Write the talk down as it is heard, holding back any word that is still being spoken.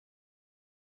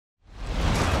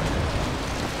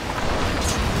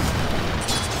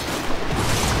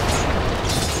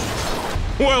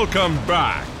Welcome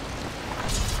back.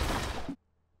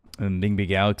 And Nigma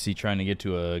Galaxy trying to get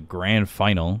to a grand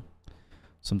final.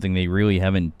 Something they really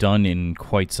haven't done in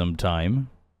quite some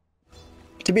time.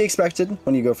 To be expected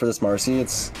when you go for this Marcy,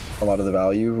 it's a lot of the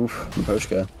value. Oof,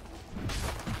 Poshka.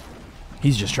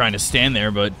 He's just trying to stand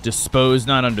there, but Dispose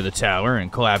not under the tower,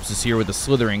 and collapses here with a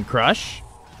Slithering Crush.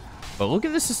 But look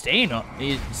at the sustain.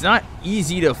 It's not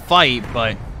easy to fight,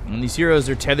 but when these heroes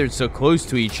are tethered so close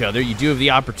to each other, you do have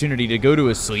the opportunity to go to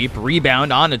a sleep,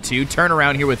 rebound on a 2, turn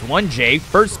around here with 1J,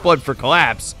 first blood for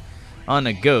Collapse on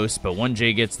a Ghost, but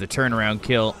 1J gets the turnaround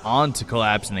kill onto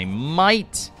Collapse, and they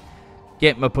might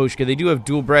get Miposhka. They do have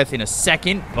Dual Breath in a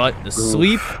second, but the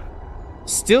sleep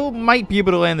still might be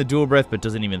able to land the Dual Breath, but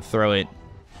doesn't even throw it.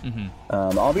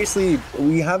 Obviously,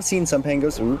 we have seen some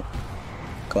Pangos. Ooh,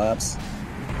 Collapse.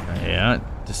 Yeah,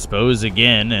 Dispose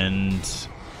again, and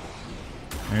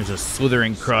there's a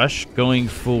Slithering Crush going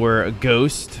for a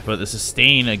Ghost, but the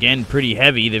sustain, again, pretty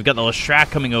heavy. They've got the Leshrac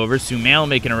coming over. Sumail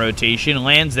making a rotation,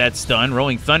 lands that stun.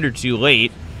 Rolling Thunder too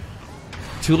late.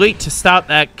 Too late to stop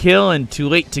that kill, and too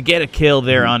late to get a kill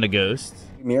there on the Ghost.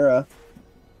 Mira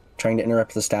trying to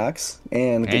interrupt the stacks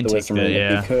and get the Wisdom Ring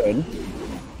if he could.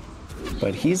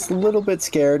 But he's a little bit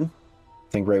scared, I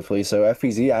think rightfully so.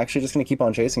 FPZ actually just going to keep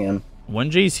on chasing him.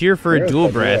 1J's here for a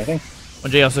Dual Breath.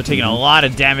 1J also taking a lot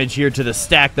of damage here to the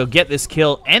stack. They'll get this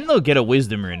kill, and they'll get a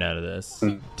Wisdom Rune out of this.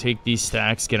 Take these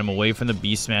stacks, get them away from the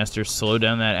Beastmaster, slow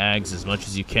down that Ags as much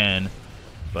as you can.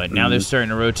 But now they're starting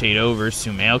to rotate over.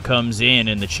 Sumail comes in,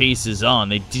 and the chase is on.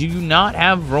 They do not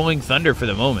have Rolling Thunder for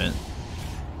the moment.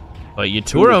 But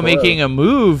Yatoro making a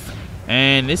move,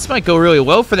 and this might go really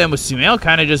well for them with Sumail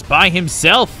kind of just by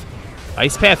himself.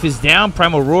 Ice Path is down,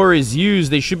 Primal Roar is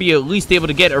used. They should be at least able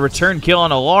to get a return kill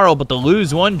on a Laurel, but they'll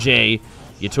lose 1J.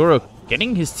 Yatoro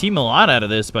getting his team a lot out of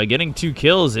this by getting 2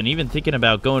 kills and even thinking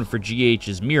about going for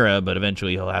GH's Mira, but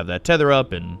eventually he'll have that tether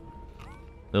up and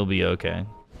they'll be okay.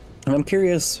 And I'm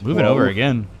curious. Moving over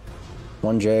again.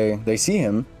 1J, they see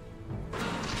him.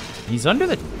 He's under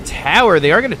the tower.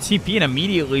 They are going to TP in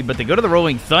immediately, but they go to the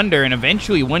Rolling Thunder, and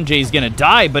eventually 1J is going to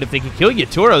die. But if they can kill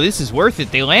Yatoro, this is worth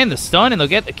it. They land the stun, and they'll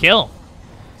get the kill.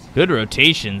 Good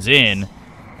rotations in,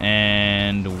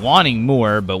 and wanting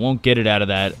more, but won't get it out of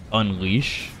that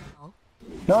Unleash.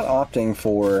 Not opting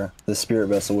for the Spirit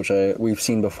Vessel, which we've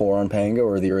seen before on Pango,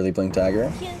 or the early Blink Dagger.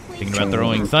 Thinking about the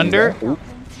Rolling Thunder.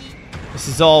 This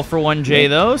is all for 1J,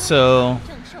 though, so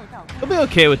they'll be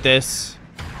okay with this.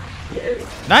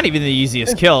 Not even the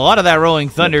easiest kill. A lot of that Rolling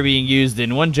Thunder being used,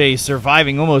 and 1J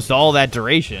surviving almost all that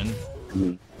duration.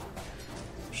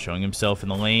 Showing himself in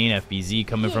the lane. FBZ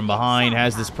coming from behind.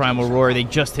 Has this Primal Roar. They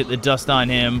just hit the dust on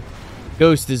him.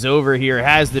 Ghost is over here.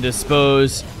 Has the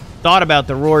Dispose. Thought about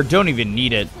the Roar. Don't even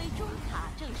need it.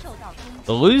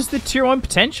 They'll lose the Tier 1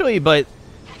 potentially, but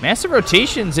massive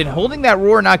rotations and holding that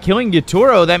Roar, not killing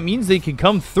Yatoro, that means they can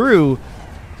come through.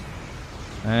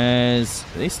 As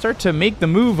they start to make the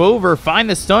move over, find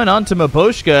the stun onto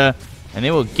Miposhka, and they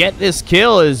will get this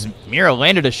kill as Mira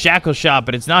landed a Shackle Shot,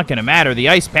 but it's not going to matter. The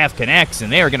Ice Path connects,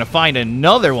 and they are going to find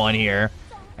another one here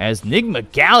as Nigma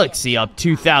Galaxy up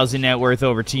 2,000 net worth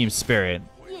over Team Spirit.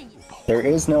 There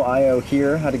is no IO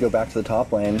here. Had to go back to the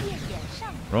top lane.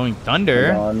 Rolling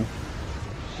Thunder.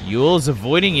 Yule's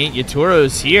avoiding it.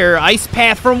 Yatoro's here. Ice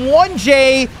Path from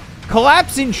 1J.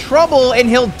 Collapse in trouble, and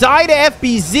he'll die to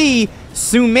FBZ.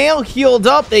 Sumail healed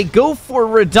up. They go for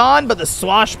Radon, but the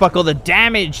swashbuckle, the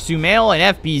damage. Sumail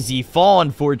and FBZ fall,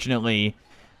 unfortunately.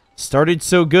 Started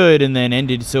so good and then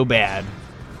ended so bad.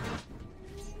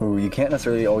 Ooh, you can't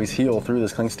necessarily always heal through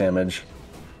this Clinks damage.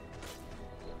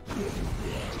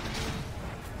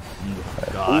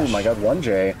 Gosh. Oh my god,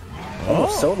 1J.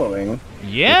 Almost soloing.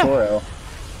 Yeah. Yatoro.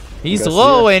 He's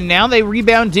low, and now they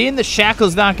rebound in. The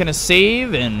Shackle's not going to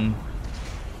save, and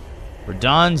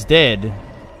Radon's dead.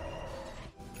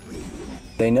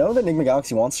 They know that Nigma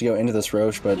Galaxy wants to go into this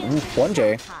Roche, but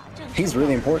 1J, he's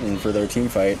really important for their team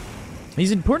fight.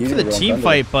 He's important for the team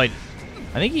fight, but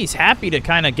I think he's happy to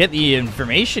kind of get the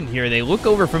information here. They look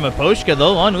over from Miposhka.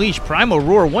 They'll unleash Primal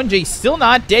Roar. 1J still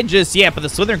not dead just yet, but the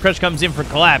Slithering Crush comes in for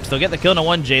Collapse. They'll get the kill to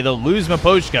 1J. They'll lose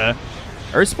Miposhka.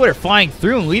 Earth Splitter flying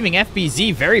through and leaving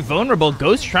FBZ very vulnerable.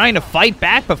 Ghost trying to fight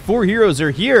back, but 4 heroes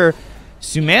are here.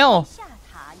 Sumail,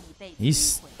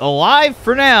 he's alive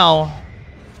for now.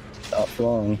 Not for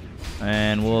long.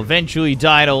 And will eventually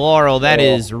die to Laurel. That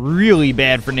is really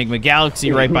bad for Nigma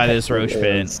Galaxy right by this Roche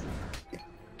pit.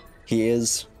 He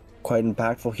is quite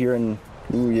impactful here, and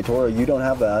Yatoro, you don't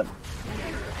have that.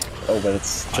 Oh, but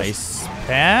it's just... Ice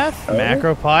Path,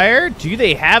 Macro Pyre. Do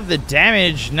they have the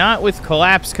damage? Not with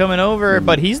Collapse coming over,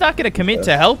 but he's not going to commit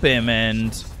to help him,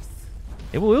 and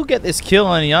it will get this kill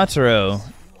on Yatoro.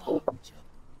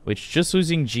 which just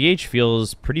losing GH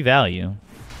feels pretty value.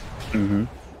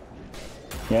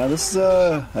 Yeah, this is,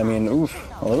 I mean, oof,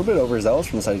 a little bit overzealous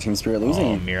from the side of Team Spirit,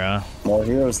 losing Mira. more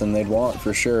heroes than they'd want,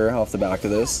 for sure, off the back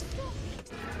of this.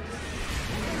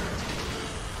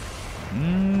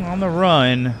 On the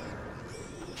run.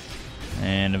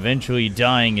 And eventually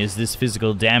dying is this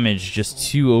physical damage just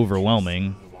too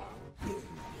overwhelming.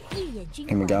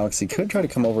 Nigma Galaxy could try to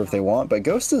come over if they want, but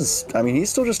Ghost is, I mean, he's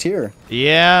still just here.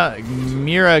 Yeah,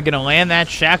 Mira gonna land that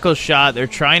shackle shot. They're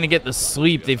trying to get the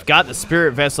sleep. They've got the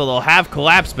Spirit Vessel. They'll have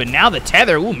Collapse, but now the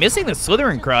Tether. Ooh, missing the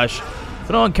Slithering Crush.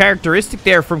 Little uncharacteristic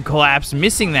there from Collapse,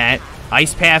 missing that.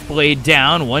 Ice Path Blade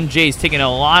down. 1J's taking a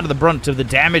lot of the brunt of the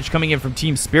damage coming in from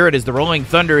Team Spirit as the Rolling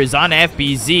Thunder is on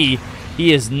FBZ.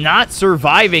 He is not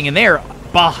surviving, and they're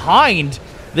behind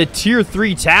the Tier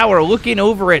 3 tower looking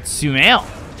over at Sumail.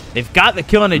 They've got the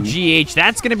kill on a GH.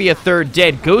 That's going to be a third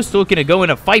dead. Ghost looking to go in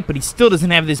a fight, but he still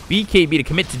doesn't have this BKB to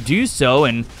commit to do so,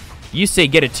 and you say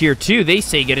get a Tier 2, they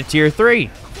say get a Tier 3.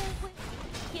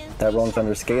 That Rolling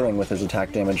Thunder scaling with his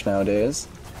attack damage nowadays.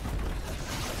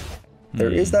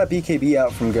 There is that BKB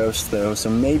out from Ghost, though, so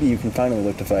maybe you can finally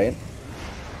look to fight.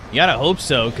 You gotta hope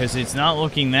so, because it's not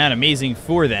looking that amazing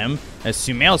for them, as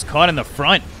Sumail's caught in the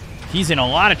front. He's in a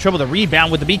lot of trouble to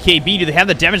rebound with the BKB. Do they have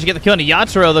the damage to get the kill on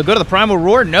Yatoro? They'll go to the Primal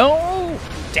Roar. No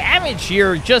damage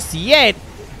here just yet,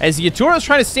 as Yatoro's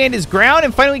trying to stand his ground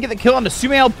and finally get the kill on the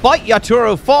Sumail, but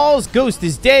Yatoro falls. Ghost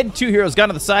is dead. 2 heroes gone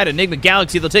to the side of Nigma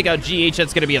Galaxy. They'll take out GH.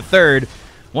 That's going to be a third.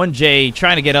 1J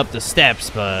trying to get up the steps,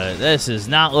 but this is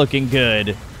not looking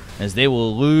good, as they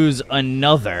will lose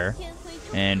another.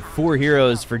 And 4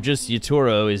 heroes for just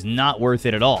Yatoro is not worth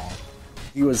it at all.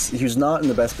 He was not in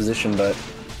the best position, but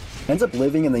ends up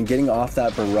living and then getting off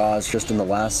that barrage just in the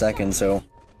last second, so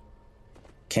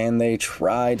can they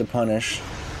try to punish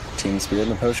Team Spirit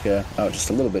and Miposhka out just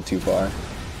a little bit too far?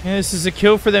 Yeah, this is a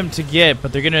kill for them to get,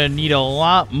 but they're going to need a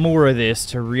lot more of this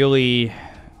to really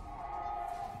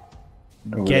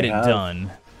get it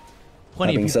done.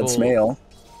 Plenty of people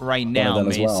right now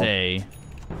may say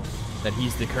that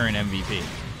he's the current MVP.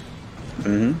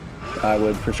 I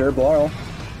would for sure Blarl.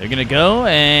 They're going to go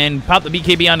and pop the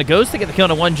BKB onto Ghost. They get the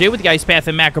kill on 1J with the Ice Path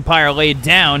and Macropyre laid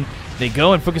down. They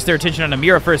go and focus their attention on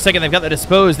Amira for a second. They've got the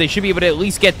Dispose. They should be able to at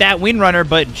least get that Windrunner,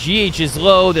 but GH is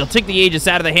low. They'll take the Aegis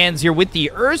out of the hands here with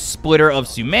the Earth Splitter of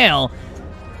Sumail.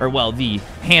 Or, well, the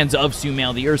hands of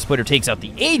Sumail. The Earth Splitter takes out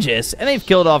the Aegis, and they've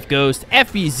killed off Ghost.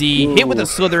 FBZ, hit with a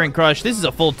Slithering Crush. This is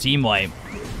a full team wipe.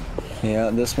 Yeah,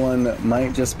 this one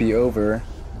might just be over.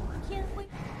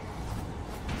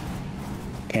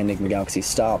 Can Nigma Galaxy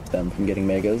stop them from getting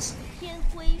Megas?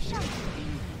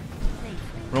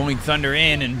 Rolling Thunder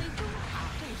in, and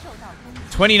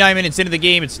 29 minutes into the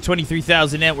game, it's a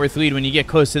 23,000 net worth lead. When you get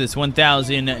close to this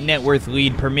 1,000 net worth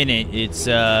lead per minute, it's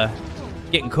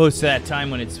getting close to that time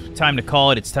when it's time to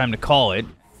call it. It's time to call it.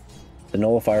 The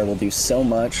Nullifier will do so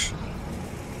much.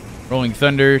 Rolling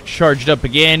Thunder charged up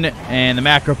again, and the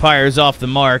Macropyre is off the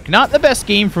mark. Not the best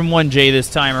game from 1J this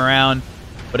time around,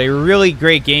 but a really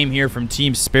great game here from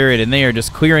Team Spirit, and they are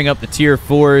just clearing up the Tier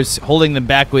 4s, holding them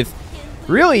back with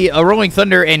really a Rolling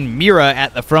Thunder and Mira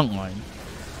at the front line.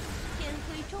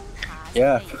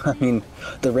 Yeah, I mean,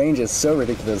 the range is so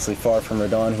ridiculously far from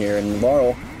Radon here, and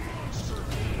Laurel.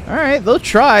 All right, they'll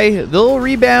try. They'll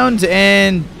rebound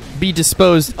and be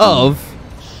disposed of.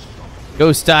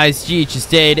 Ghost dies, GH is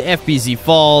dead, FBZ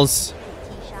falls.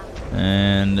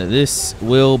 And this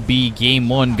will be game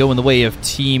 1 going the way of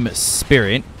Team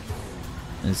Spirit.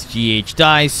 As GH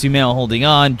dies, Sumail holding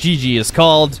on, GG is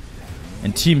called.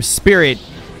 And Team Spirit,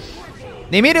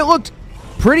 they made it look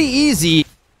pretty easy.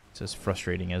 It's as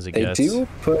frustrating as it gets. They do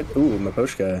put, ooh,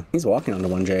 Miposhka, he's walking onto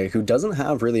 1J, who doesn't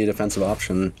have really a defensive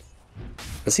option.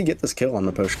 Does he get this kill on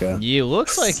Miposhka? Yeah,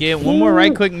 looks like it. One more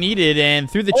right click needed, and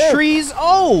through the trees.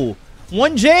 Oh,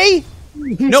 1J?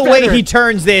 No way he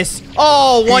turns this.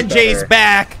 Oh, 1J's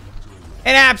back.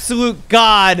 An absolute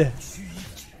god.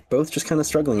 Both just kind of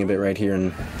struggling a bit right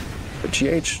here, but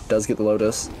GH does get the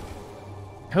Lotus.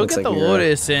 He'll get the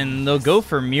Lotus, and they'll go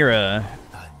for Mira.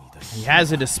 He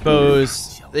has a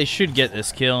Dispose. They should get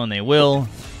this kill, and they will.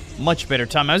 Much better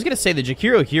time. I was going to say the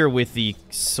Jakiro here with the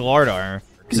Slardar,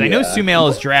 because I know Sumail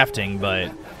is drafting,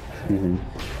 but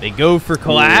they go for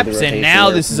Collapse, and now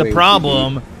this is a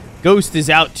problem. Ghost is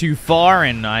out too far,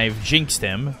 and I've jinxed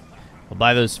him. We'll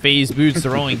buy those phase boots. The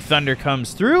Rolling Thunder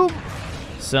comes through.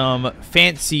 Some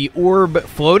fancy orb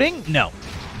floating. No.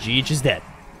 GH is dead.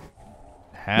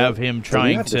 Have him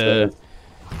trying to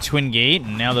twin gate,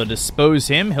 and now they'll dispose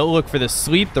him. He'll look for the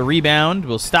sleep. The rebound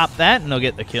will stop that, and they'll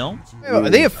get the kill.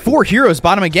 They have 4 heroes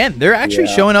bottom again. They're actually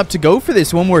showing up to go for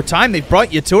this one more time. They've brought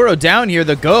Yatoro down here.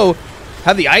 The go.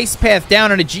 have the ice path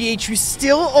down on a GH who's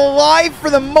still alive for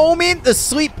the moment. The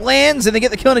sleep lands and they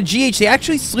get the kill on a GH. They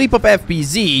actually sleep up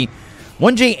FBZ.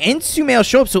 1J and Sumail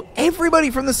show up, so everybody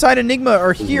from the side of Nigma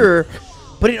are here,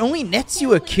 but it only nets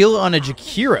you a kill on a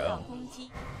Jakiro.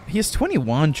 He has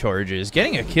 21 charges.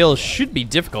 Getting a kill should be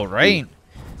difficult, right?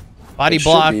 Body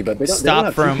block,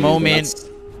 stop for a moment.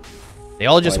 They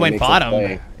all just went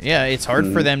bottom. Yeah, it's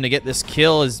hard for them to get this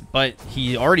kill, but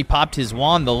he already popped his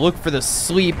wand. They'll look for the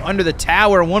sleep under the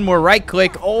tower. One more right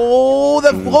click. Oh,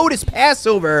 the Lotus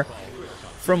Passover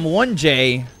from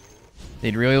 1J.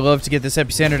 They'd really love to get this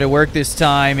epicenter to work this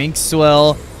time.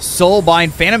 Inkswell,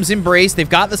 Soulbind, Phantom's Embrace. They've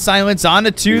got the silence on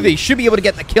the 2. They should be able to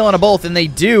get the kill on a both, and they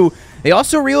do. They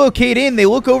also relocate in. They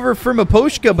look over for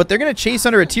Miposhka, but they're going to chase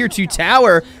under a tier 2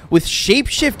 tower with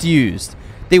Shapeshift used.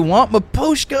 They want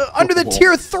Miposhka under the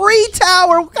tier 3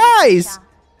 tower, guys.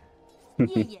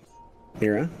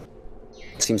 Mira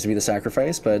seems to be the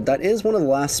sacrifice, but that is one of the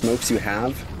last smokes you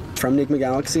have from Nigma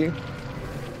Galaxy.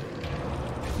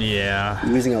 Yeah.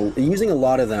 Using a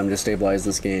lot of them to stabilize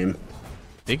this game.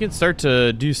 They could start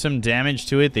to do some damage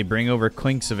to it. They bring over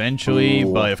Clinks eventually,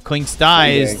 but if Clinks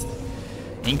dies,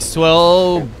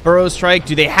 Inkswell, Burrow Strike,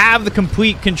 do they have the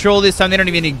complete control this time? They don't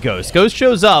even need Ghost. Ghost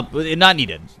shows up, not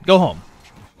needed. Go home.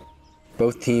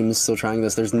 Both teams still trying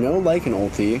this. There's no Lycan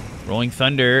ulti. Rolling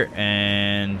Thunder,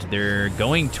 and they're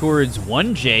going towards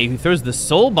 1J, who throws the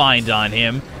Soulbind on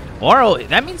him. Laurel,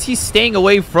 that means he's staying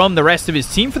away from the rest of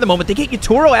his team for the moment. They get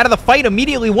Yatoro out of the fight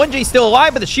immediately. 1J still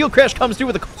alive, but the Shield Crash comes through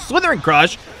with a Slithering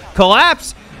Crush.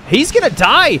 Collapse. He's going to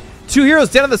die. 2 heroes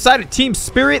dead on the side of Team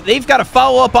Spirit. They've got to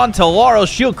follow up onto Laurel.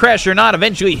 Shield Crash or not,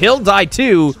 eventually he'll die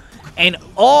too. And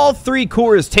all 3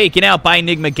 cores taken out by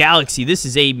Nigma Galaxy. This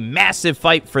is a massive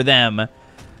fight for them.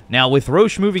 Now, with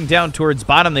Roche moving down towards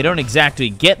bottom, they don't exactly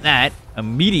get that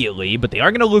immediately, but they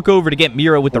are going to look over to get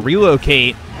Mira with the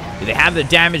relocate. Do they have the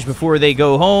damage before they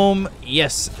go home?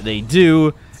 Yes, they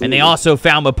do. And they also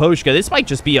found Miposhka. This might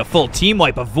just be a full team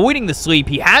wipe, avoiding the sleep.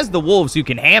 He has the Wolves who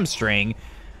can hamstring,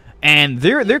 and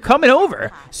they're coming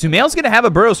over. Sumail's going to have a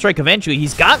Burrow Strike eventually.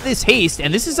 He's got this haste,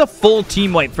 and this is a full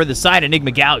team wipe for the side of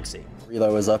Nigma Galaxy.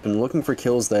 Relo is up and looking for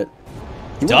kills that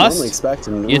you wouldn't normally expect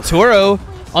him. Yatoro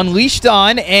unleashed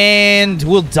on and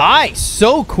will die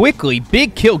so quickly.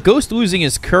 Big kill. Ghost losing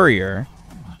his courier.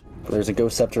 There's a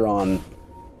Ghost Scepter on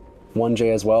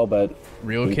 1J as well, but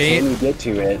relocate. Can you get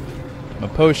to it?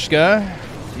 Miposhka,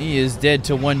 he is dead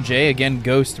to 1J. Again,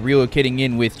 Ghost relocating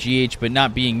in with GH, but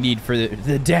not being need for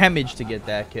the damage to get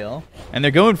that kill. And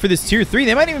they're going for this tier 3.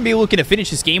 They might even be looking to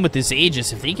finish this game with this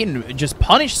Aegis. If they can just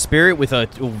punish Spirit with a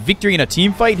victory in a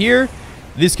team fight here,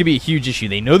 this could be a huge issue.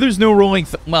 They know there's no Rolling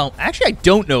well, actually, I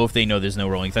don't know if they know there's no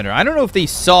Rolling Thunder. I don't know if they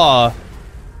saw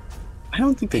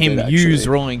him use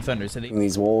Rolling Thunder. So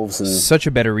these Wolves and such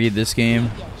a better read this game.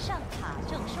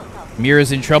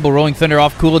 Mira's in trouble. Rolling Thunder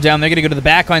off cooldown. They're going to go to the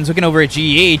back lines, looking over at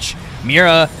GH.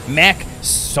 Mira, Mech,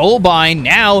 Soulbind.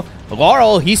 Now,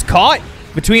 Laurel, he's caught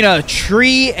between a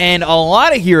tree and a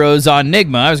lot of heroes on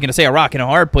Nigma. I was going to say a rock in a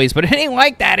hard place, but it ain't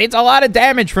like that. It's a lot of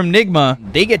damage from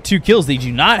Nigma. They get 2 kills. They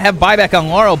do not have buyback on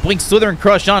Laurel. Blink, Slithering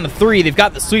Crush on 3. They've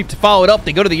got the sweep to follow it up.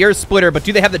 They go to the Earth Splitter, but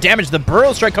do they have the damage? The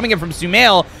Burrow Strike coming in from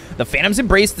Sumail. The Phantom's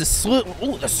Embrace, the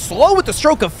slow with the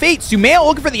Stroke of Fate. Sumail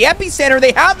looking for the epicenter.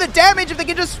 They have the damage if they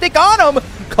can just stick on him.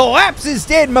 Collapse is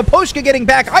dead. Miposhka getting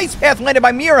back. Ice Path landed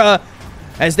by Mira.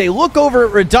 As they look over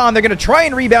at Radon, they're going to try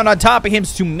and rebound on top of him.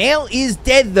 Sumail is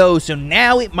dead, though, so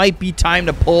now it might be time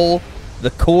to pull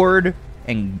the cord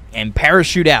and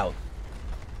parachute out.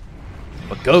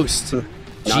 But Ghost,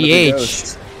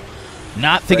 GH,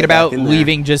 not thinking about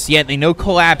leaving just yet. They know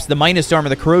Collapse, the Minus Armor,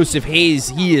 the Corrosive Haze.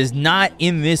 He is not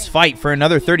in this fight for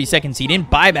another 30 seconds. He didn't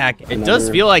buy back. It does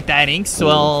feel like that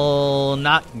Inkswell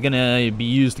not going to be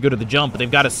used to go to the jump, but they've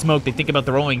got to smoke. They think about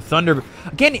the Rolling Thunder.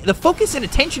 Again, the focus and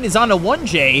attention is on a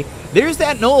 1J. There's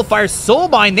that Nullifier.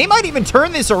 Soulbind, they might even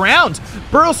turn this around.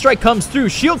 Burrow Strike comes through.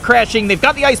 Shield crashing. They've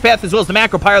got the Ice Path as well as the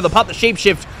Macro Pyro. They'll pop the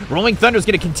Shapeshift. Rolling Thunder is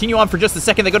going to continue on for just a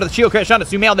second. They go to the Shield Crash onto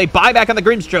Sumail. They buy back on the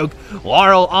Grimstroke.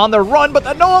 Laurel on the run, but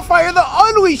the Nullifier, the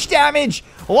Unleash damage.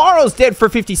 Laurel's dead for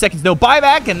 50 seconds. No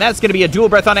buyback, and that's going to be a dual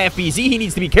breath on FBZ. He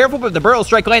needs to be careful, but the Burrow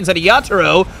Strike lands at a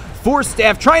Yatoro. Force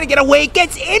Staff trying to get away.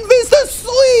 Gets Invis the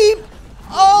sleep.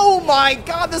 Oh my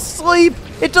god, the sleep.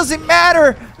 It doesn't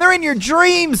matter. They're in your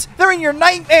dreams. They're in your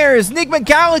nightmares. Nigma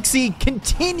Galaxy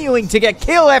continuing to get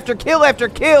kill after kill after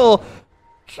kill.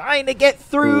 Trying to get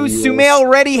through. Sumail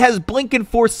ready, has blink in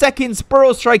 4 seconds.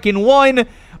 Burrow Strike in 1.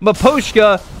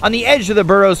 Miposhka on the edge of the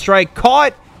Burrow Strike.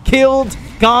 Caught, killed,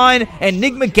 gone, and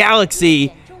Nigma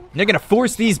Galaxy. They're going to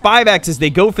force these buybacks as they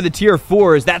go for the tier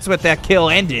 4s. That's what that kill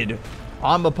ended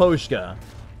on Miposhka.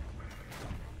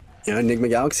 Yeah, Nigma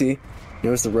Galaxy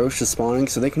knows the Roche is spawning,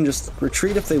 so they can just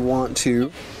retreat if they want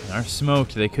to. They are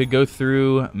smoked. They could go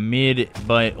through mid,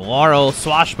 but Laurel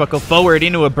swashbuckle forward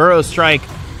into a burrow strike,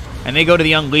 and they go to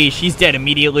the Unleash. He's dead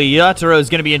immediately. Yatoro is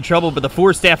going to be in trouble, but the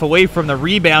Force Staff away from the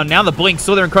rebound. Now the Blink,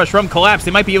 Slither, and Crush from Collapse. They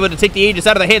might be able to take the Aegis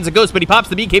out of the hands of Ghost, but he pops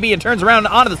the BKB and turns around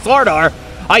onto the Slardar.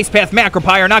 Ice Path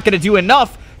Macropie are not going to do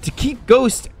enough to keep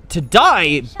Ghost to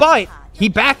die, but he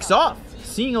backs off,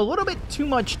 seeing a little bit too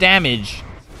much damage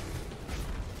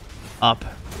up.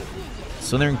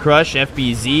 Slither and Crush,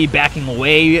 FBZ backing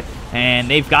away, and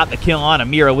they've got the kill on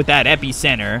Amira with that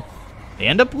Epicenter. They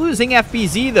end up losing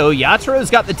FBZ, though. Yatoro's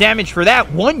got the damage for that.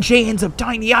 1J ends up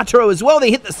dying to Yatoro as well.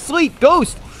 They hit the sleep.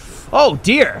 Ghost. Oh,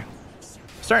 dear.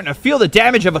 Starting to feel the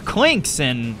damage of a Clinks,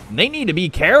 and they need to be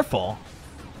careful.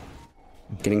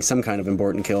 Getting some kind of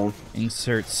important kill.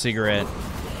 Insert cigarette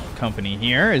company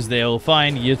here as they'll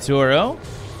find Yatoro.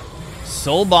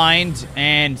 Soulbind,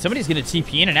 and somebody's going to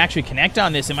TP in and actually connect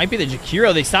on this. It might be the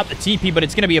Jakiro. They stop the TP, but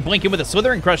it's going to be a blink in with a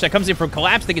Slithering Crush that comes in from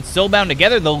Collapse. They get Soulbound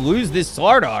together. They'll lose this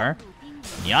Slardar.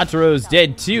 Yatoro's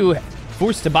dead too,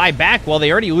 forced to buy back while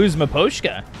they already lose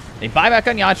Miposhka. They buy back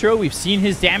on Yatoro. We've seen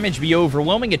his damage be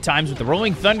overwhelming at times with the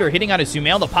Rolling Thunder hitting on his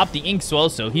Sumail. They'll pop the Inkswell,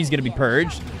 so he's going to be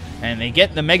purged. And they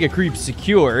get the Mega Creep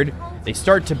secured. They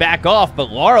start to back off,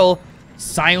 but Laurel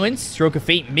silenced. Stroke of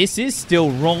Fate misses, still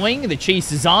rolling. The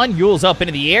chase is on. Yule's up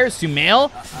into the air.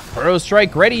 Sumail, Burrow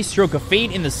Strike ready. Stroke of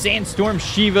Fate in the Sandstorm.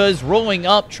 Shiva's rolling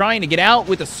up, trying to get out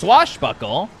with a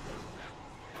Swashbuckle.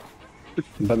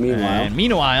 But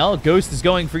meanwhile, Ghost is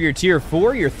going for your tier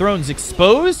 4. Your throne's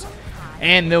exposed,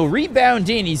 and they'll rebound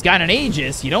in. He's got an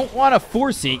Aegis. You don't want to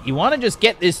force it. You want to just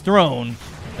get this throne.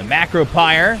 The Macro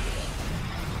Pyre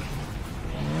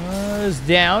is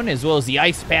down, as well as the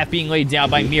Ice Path being laid down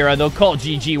by Mira. They'll call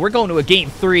GG. We're going to a game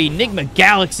 3. Nigma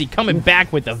Galaxy coming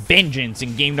back with a vengeance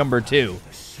in game number 2.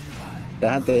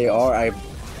 That they are.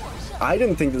 I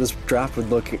didn't think that this draft would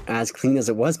look as clean as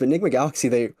it was, but Nigma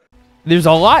Galaxy, there's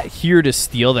a lot here to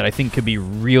steal that I think could be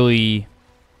really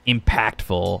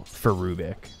impactful for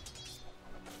Rubik.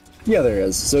 Yeah, there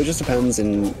is. So it just depends,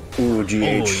 and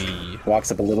GH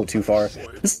walks up a little too far.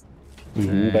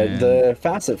 But the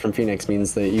facet from Phoenix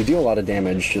means that you deal a lot of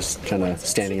damage just kind of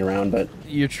standing around, but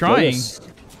you're trying.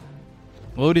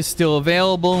 Lotus still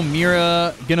available.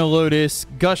 Mira gonna Lotus.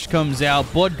 Gush comes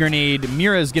out. Blood Grenade.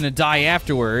 Mira's gonna die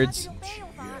afterwards.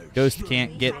 Ghost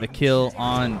can't get the kill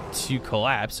on to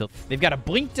Collapse. So they've got a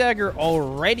Blink Dagger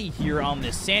already here on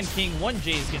this Sand King.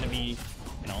 1J is going to be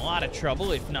in a lot of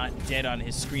trouble, if not dead on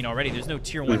his screen already. There's no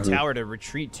tier 1 tower to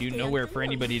retreat to. Nowhere for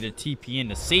anybody to TP in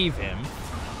to save him.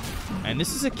 And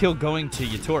this is a kill going to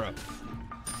Yatoro.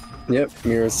 Yep,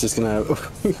 Mira's just gonna...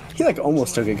 he like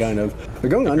almost took it, kind of. They're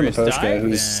going under Miposhka,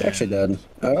 who's actually dead.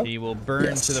 He will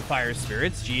burn to the Fire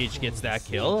Spirits. GH gets that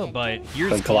kill, but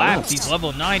here's Collapse. He's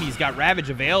level 9. He's got Ravage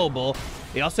available.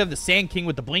 They also have the Sand King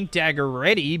with the Blink Dagger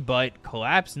ready, but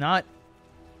Collapse not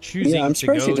choosing to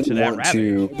go to that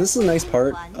Ravage. This is a nice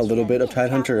part, a little bit of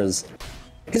Tidehunter, is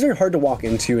he's very hard to walk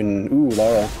into, and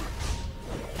Laurel.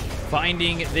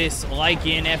 Finding this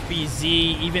Lycan FBZ,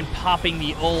 even popping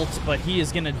the ult, but he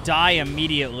is going to die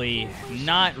immediately.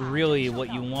 Not really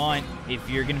what you want if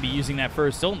you're going to be using that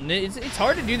first ult. It's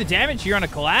hard to do the damage here on a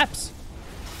Collapse.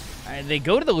 They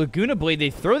go to the Laguna Blade, they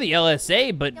throw the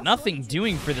LSA, but nothing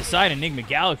doing for the side of Nigma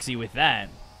Galaxy with that.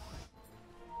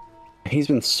 He's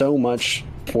been so much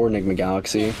for Nigma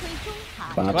Galaxy.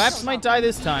 Collapse might die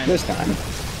this time. This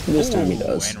time he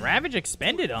does. And Ravage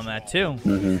expended on that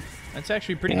too. That's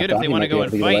actually pretty good if they want to go and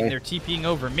fight, and they're TPing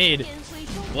over mid.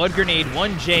 Blood Grenade,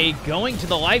 1J going to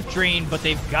the life drain, but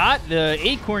they've got the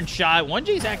Acorn shot.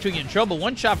 1J's actually in trouble.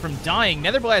 One shot from dying.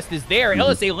 Netherblast is there.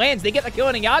 LSA lands. They get the kill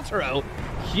on Yatoro.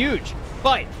 Huge.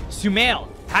 But Sumail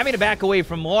having to back away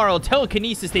from Laurel.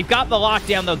 Telekinesis, they've got the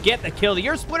lockdown. They'll get the kill. The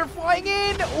Earth Splitter flying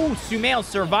in. Oh, Sumail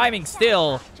surviving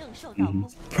still.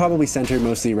 Probably centered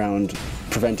mostly around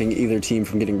preventing either team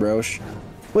from getting Roche.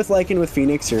 With Lycan, with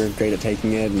Phoenix, you're great at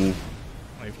taking it, and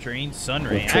Life Drain,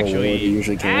 Sunray actually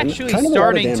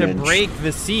starting to break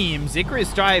the seams.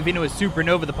 Icarus Drive into a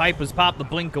Supernova. The pipe was popped. The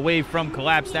blink away from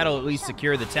Collapse. That'll at least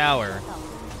secure the tower.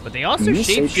 But they also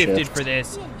shapeshifted for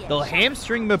this. They'll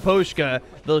hamstring Miposhka.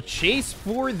 They'll chase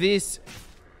for this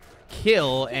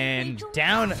kill, and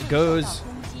down goes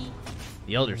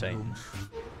the Elder Titan.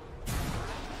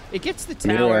 It gets the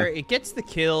tower. It gets the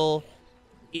kill.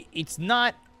 It's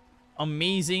not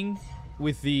amazing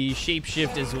with the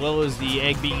shapeshift as well as the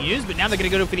egg being used, but now they're going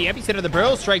to go for the epicenter of the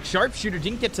barrel strike. Sharpshooter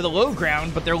didn't get to the low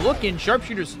ground, but they're looking.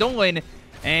 Sharpshooter stolen,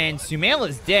 and Sumail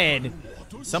is dead.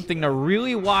 Something to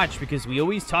really watch, because we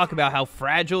always talk about how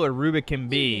fragile a Rubik can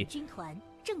be.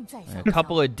 A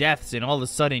couple of deaths, and all of a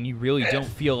sudden you really don't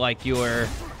feel like you're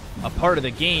a part of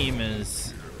the game,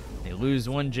 as they lose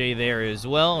 1J there as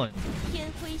well. And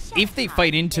if they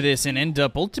fight into this and end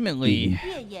up ultimately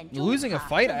losing a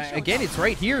fight, again, it's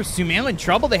right here. Sumail in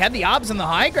trouble. They have the obs on the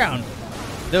high ground.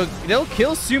 They'll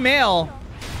kill Sumail,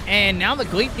 and now the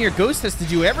Gleipnir Ghost has to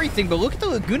do everything, but look at the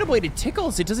Laguna Blade. It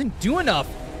tickles. It doesn't do enough.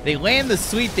 They land the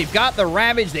sweep. They've got the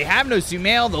Ravage. They have no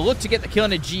Sumail. They'll look to get the kill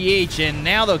into GH, and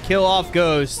now they'll kill off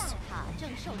Ghost.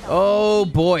 Oh,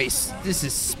 boys. This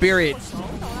is Spirit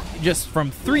just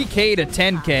from 3K to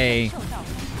 10K.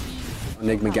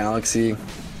 Nigma Galaxy.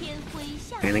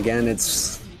 And again,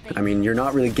 I mean, you're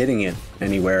not really getting it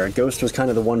anywhere. Ghost was kind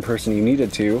of the one person you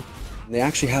needed to. They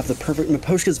actually have the perfect...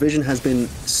 Miposhka's vision has been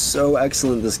so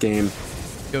excellent this game.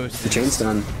 Ghost. The chain's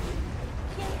done.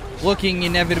 Looking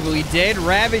inevitably dead.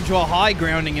 Ravage while high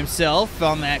grounding himself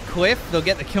on that cliff. They'll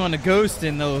get the kill on the Ghost,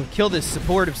 and they'll kill this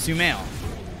support of Sumail.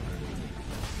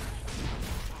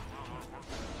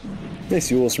 Nice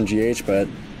duels from GH, but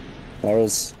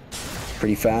Laro's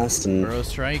pretty fast. And Burrow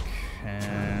strike,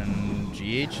 and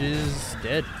GH is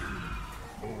dead.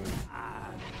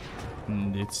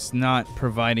 And it's not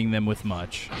providing them with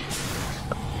much.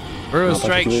 Burrow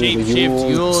strike, shape shift,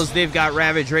 Yules. They've got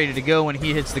Ravage ready to go when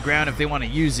he hits the ground if they want to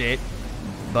use it.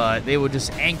 But they will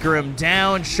just anchor him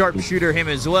down, sharpshooter him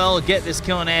as well, get this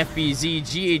kill on FBZ.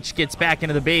 GH gets back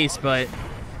into the base, but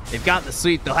they've got the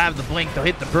sweep. They'll have the blink. They'll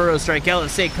hit the Burrow strike.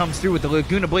 LSA comes through with the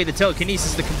Laguna Blade, the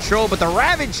telekinesis, the control, but the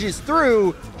Ravage is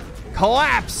through.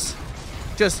 Collapse.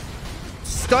 Just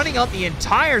stunning out the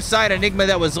entire side of Nigma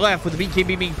that was left, with the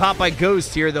BKB being popped by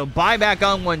Ghost here. They'll buy back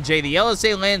on 1J. The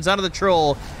LSA lands onto the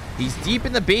Troll. He's deep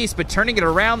in the base, but turning it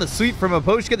around. The sweep from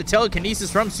Miposhka, the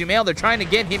telekinesis from Sumail. They're trying to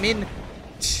get him in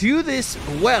to this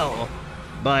well,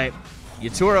 but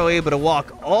Yatoro able to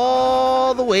walk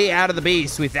all the way out of the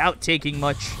base without taking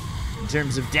much in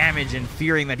terms of damage and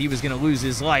fearing that he was going to lose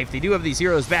his life. They do have these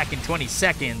heroes back in 20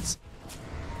 seconds.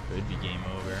 Could be game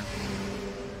over.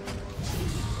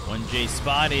 1J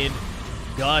spotted.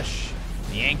 Gush,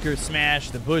 the anchor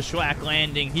smash, the bushwhack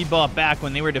landing. He bought back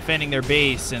when they were defending their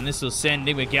base, and this will send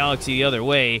Nigma Galaxy the other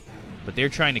way. But they're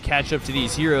trying to catch up to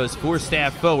these heroes. 4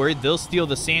 staff forward. They'll steal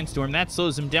the Sandstorm. That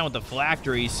slows him down with the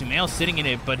Phylactery. Sumail sitting in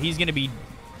it, but he's going to be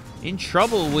in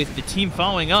trouble with the team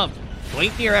following up.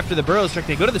 Gleipnir after the Burrow strike.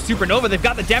 They go to the Supernova. They've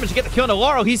got the damage to get the kill on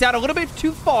Laro. He's out a little bit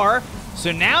too far.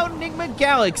 So now Nigma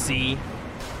Galaxy,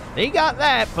 they got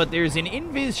that, but there's an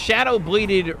Invis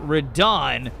Shadow-Bladed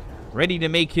Radon ready to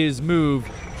make his move.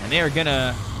 And they're going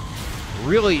to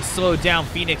really slow down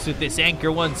Phoenix with this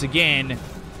anchor once again.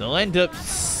 They'll end up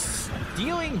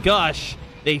stealing Gush.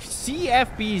 They see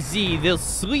FBZ. They'll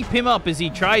sleep him up as he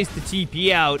tries to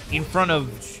TP out in front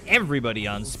of everybody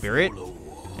on Spirit.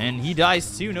 And he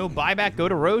dies too. No buyback. Go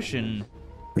to Roche. And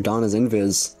Radonna's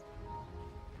invis.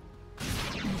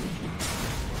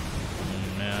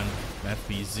 oh, man.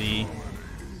 FBZ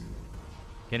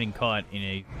getting caught in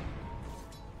a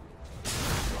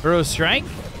Burrow strike.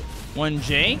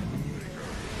 1J.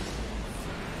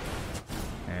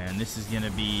 And this is going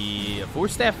to be a 4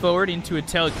 staff forward into a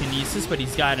telekinesis, but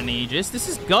he's got an Aegis. This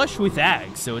is Gush with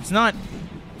Ag, so it's not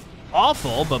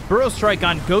awful, but Burrow strike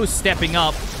on Ghost stepping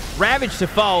up. Ravage to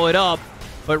follow it up,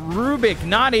 but Rubik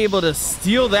not able to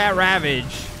steal that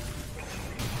Ravage.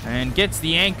 And gets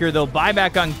the anchor. They'll buy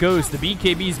back on Ghost. The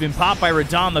BKB's been popped by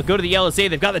Radon. They'll go to the LSA.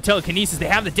 They've got the telekinesis. They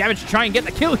have the damage to try and get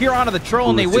the kill here onto the Troll,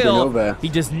 and they will. Supernova. He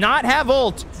does not have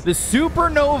ult. The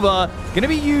Supernova going to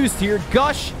be used here.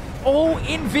 Gush. Oh,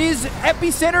 Invis,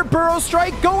 Epicenter, Burrow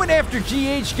strike, going after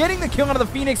GH, getting the kill onto the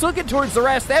Phoenix, looking towards the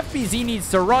rest. FBZ needs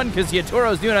to run because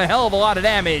Yatoro's doing a hell of a lot of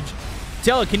damage.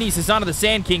 Telekinesis onto the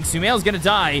Sand King. Sumail's going to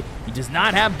die. He does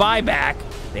not have buyback.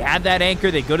 They had that anchor.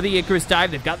 They go to the Icarus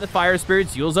dive. They've got the Fire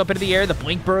Spirits. Yules up into the air. The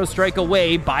Blink Burrow strike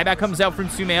away. Buyback comes out from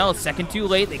Sumail. A second too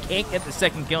late. They can't get the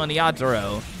second kill on the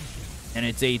Yatoro. And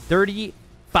it's a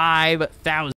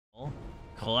 35,000.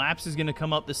 Collapse is going to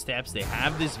come up the steps. They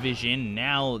have this vision.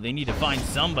 Now they need to find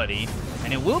somebody.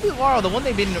 And it will be Laro, the one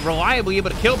they've been reliably able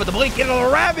to kill. But the Blink into the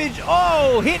Ravage.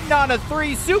 Oh, hitting on a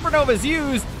 3. Supernova's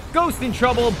used. Ghost in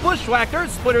trouble. Bushwhack,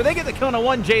 Earth Splitter. They get the kill on a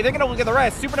 1J. They're going to look at the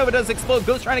rest. Supernova does explode.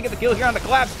 Ghost trying to get the kill here on the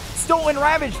Collapse. Stolen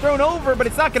Ravage thrown over, but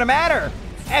it's not going to matter.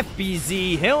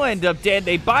 FBZ, he'll end up dead.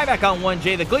 They buy back on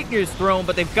 1J. The Gleipnir's thrown,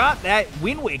 but they've got that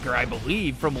Wind Waker, I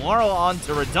believe, from Laro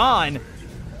onto Radon.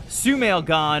 Sumail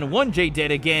gone. 1J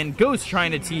dead again. Ghost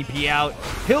trying to TP out.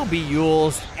 He'll be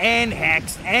Yules and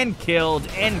hexed and killed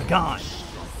and gone.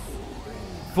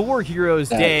 4 heroes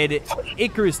dead.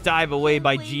 Icarus dive away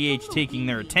by GH, taking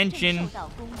their attention.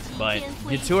 But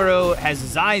Yatoro has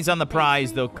his eyes on the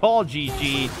prize. They'll call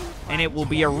GG. and it will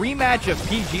be a rematch of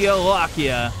PGL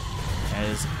Lakia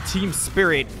as Team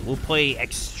Spirit will play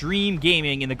Xtreme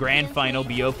Gaming in the Grand Final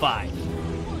BO5.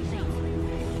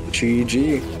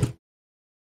 GG.